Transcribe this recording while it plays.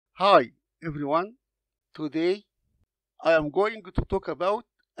Hi everyone, today I am going to talk about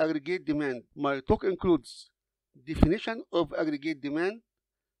aggregate demand. My talk includes definition of aggregate demand,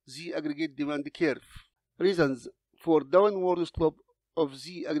 the aggregate demand curve, reasons for downward slope of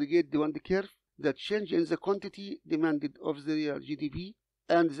the aggregate demand curve, the change in the quantity demanded of the real GDP,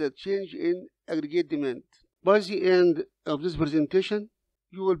 and the change in aggregate demand. By the end of this presentation,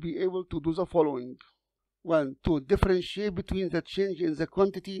 you will be able to do the following. 1. To differentiate between the change in the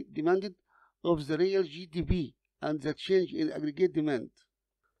quantity demanded of the real GDP and the change in aggregate demand.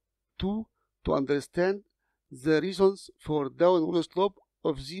 2. To understand the reasons for downward slope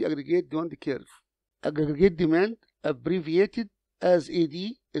of the aggregate demand curve. Aggregate demand, abbreviated as AD,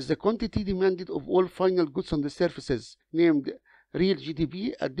 is the quantity demanded of all final goods on the services, named real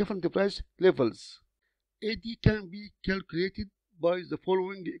GDP at different price levels. AD can be calculated by the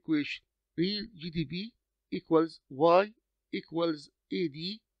following equation. Real GDP equals Y equals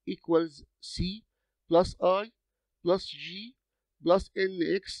AD equals C plus I plus G plus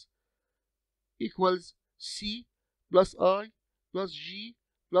NX equals C plus I plus G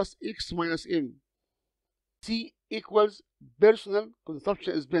plus X minus M. C equals personal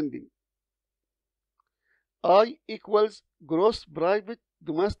consumption spending. I equals gross private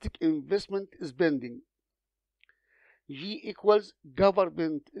domestic investment spending. G equals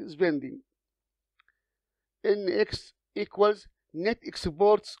government spending. NX equals net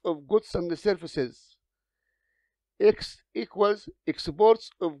exports of goods and services. X equals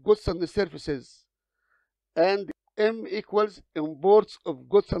exports of goods and services. And M equals imports of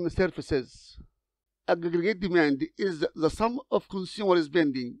goods and services. Aggregate demand is the sum of consumer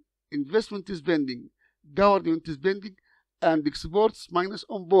spending, investment spending, government spending, and exports minus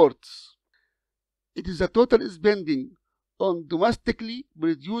imports. It is the total spending on domestically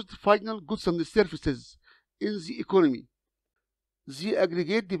produced final goods and services in the economy. The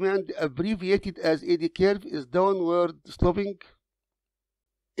aggregate demand, abbreviated as AD curve, is downward sloping,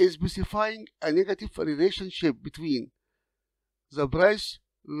 specifying a negative relationship between the price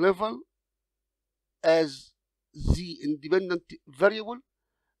level as the independent variable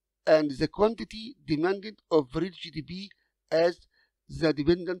and the quantity demanded of real GDP as the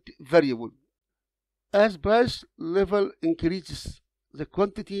dependent variable. As price level increases, the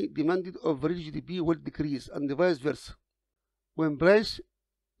quantity demanded of real GDP will decrease, and vice versa. When price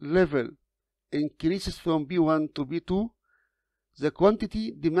level increases from B1 to B2, the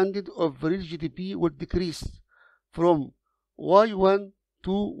quantity demanded of real GDP will decrease from Y1 to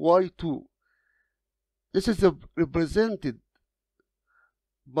Y2. This is represented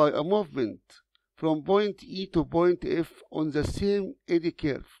by a movement from point E to point F on the same AD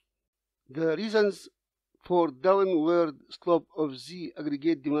curve. The reasons for downward slope of the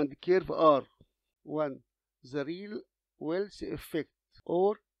aggregate demand curve are: 1. The real wealth effect,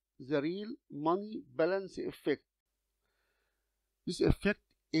 or the real money balance effect. This effect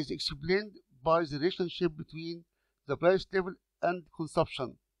is explained by the relationship between the price level and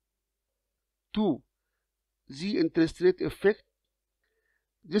consumption. 2. The interest rate effect.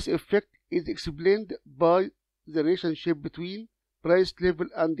 This effect is explained by the relationship between price level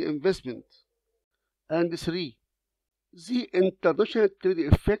and investment. And 3. The international trade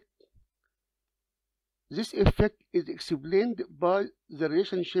effect. This effect is explained by the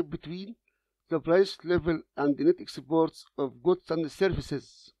relationship between the price level and the net exports of goods and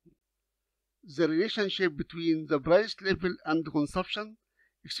services. The relationship between the price level and consumption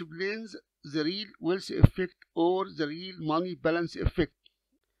explains the real wealth effect, or the real money balance effect.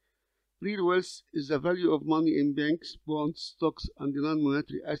 Real wealth is the value of money in banks, bonds, stocks, and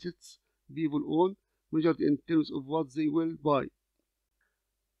non-monetary assets people own, measured in terms of what they will buy.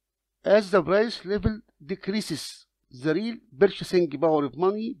 As the price level decreases, the real purchasing power of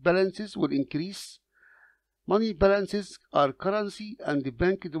money balances will increase. Money balances are currency and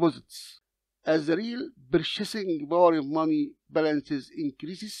bank deposits. As the real purchasing power of money balances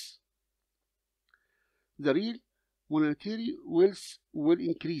increases, the real monetary wealth will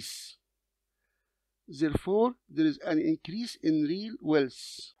increase. Therefore, there is an increase in real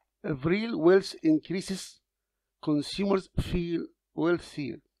wealth. If real wealth increases, consumers feel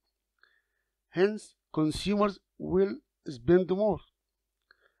wealthier. Hence, consumers will spend more.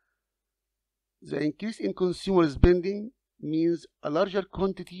 The increase in consumer spending means a larger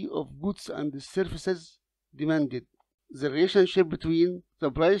quantity of goods and services demanded. The relationship between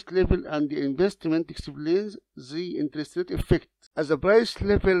the price level and the investment explains the interest rate effect. As the price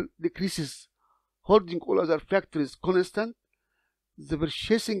level decreases, holding all other factors constant, the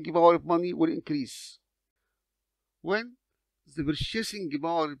purchasing power of money will increase. When the purchasing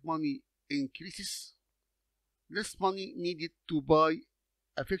power of money increases, less money needed to buy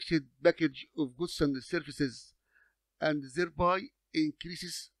a fixed package of goods and services and thereby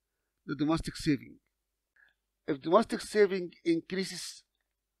increases the domestic saving. If domestic saving increases,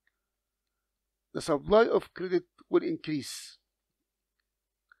 the supply of credit will increase.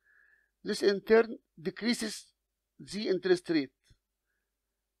 This in turn decreases the interest rate.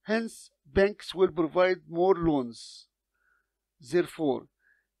 Hence, banks will provide more loans. Therefore,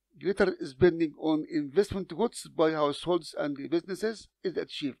 greater spending on investment goods by households and businesses is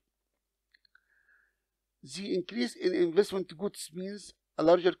achieved. The increase in investment goods means a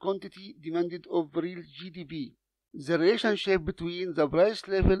larger quantity demanded of real GDP. The relationship between the price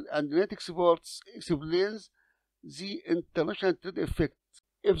level and net exports explains the international trade effect.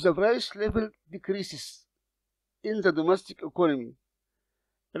 If the price level decreases in the domestic economy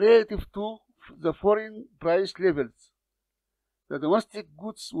relative to the foreign price levels, the domestic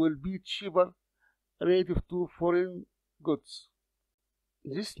goods will be cheaper relative to foreign goods.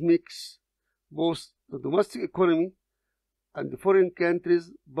 This makes both the domestic economy and the foreign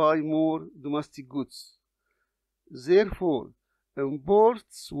countries buy more domestic goods. Therefore,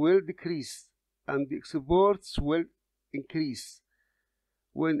 imports will decrease and exports will increase.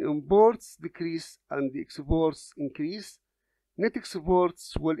 When imports decrease and exports increase, net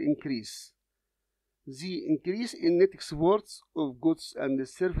exports will increase. The increase in net exports of goods and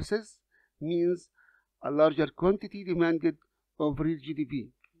services means a larger quantity demanded of real GDP.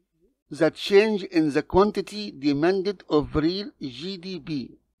 The change in the quantity demanded of real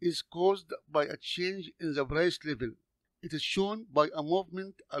GDP is caused by a change in the price level. It is shown by a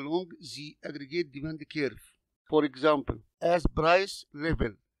movement along the aggregate demand curve. For example, as price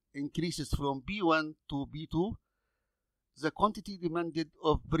level increases from B1 to B2, the quantity demanded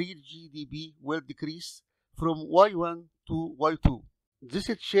of real GDP will decrease from Y1 to Y2. This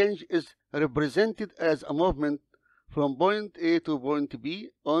change is represented as a movement from point A to point B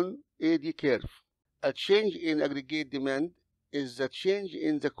on AD curve. A change in aggregate demand is the change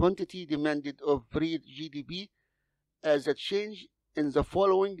in the quantity demanded of real GDP as a change in the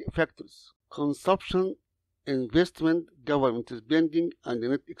following factors: consumption, investment, government spending, and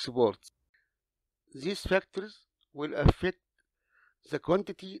net exports. These factors will affect the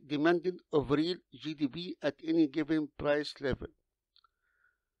quantity demanded of real GDP at any given price level.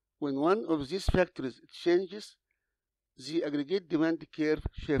 When one of these factors changes, the aggregate demand curve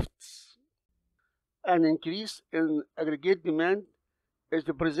shifts. An increase in aggregate demand is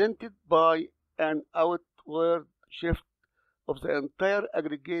represented by an outward shift of the entire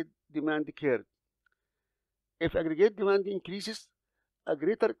aggregate demand curve. If aggregate demand increases, a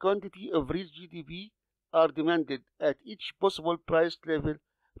greater quantity of real GDP are demanded at each possible price level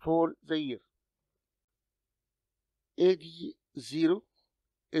for the year. AD0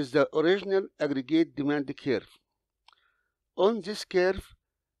 is the original aggregate demand curve. On this curve,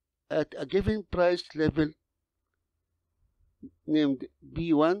 at a given price level named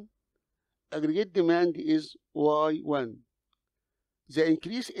B1, aggregate demand is Y1. The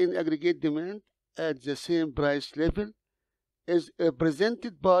increase in aggregate demand at the same price level is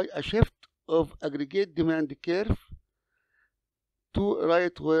represented by a shift of aggregate demand curve to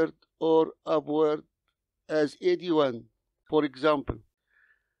rightward or upward as AD1. For example,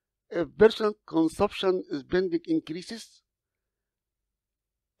 if personal consumption spending increases,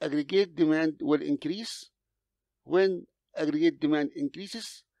 aggregate demand will increase. When aggregate demand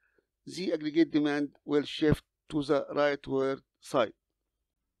increases, the aggregate demand will shift to the rightward side.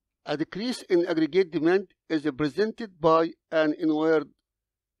 A decrease in aggregate demand is represented by an inward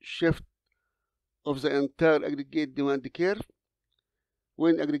shift of the entire aggregate demand curve.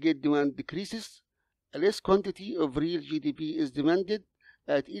 When aggregate demand decreases, a less quantity of real GDP is demanded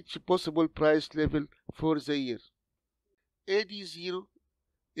at each possible price level for the year. AD0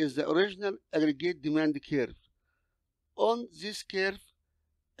 is the original aggregate demand curve. On this curve,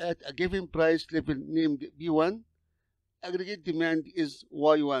 at a given price level named B1, aggregate demand is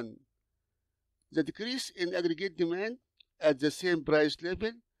Y1. The decrease in aggregate demand at the same price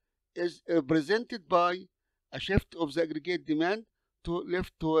level is represented by a shift of the aggregate demand to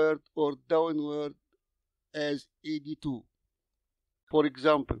leftward or downward as AD2. For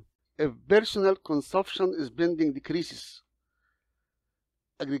example, if personal consumption spending decreases,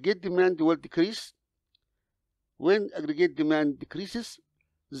 aggregate demand will decrease. When aggregate demand decreases,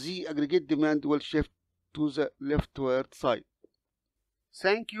 the aggregate demand will shift to the leftward side.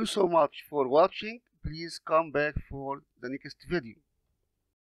 Thank you so much for watching. Please come back for the next video.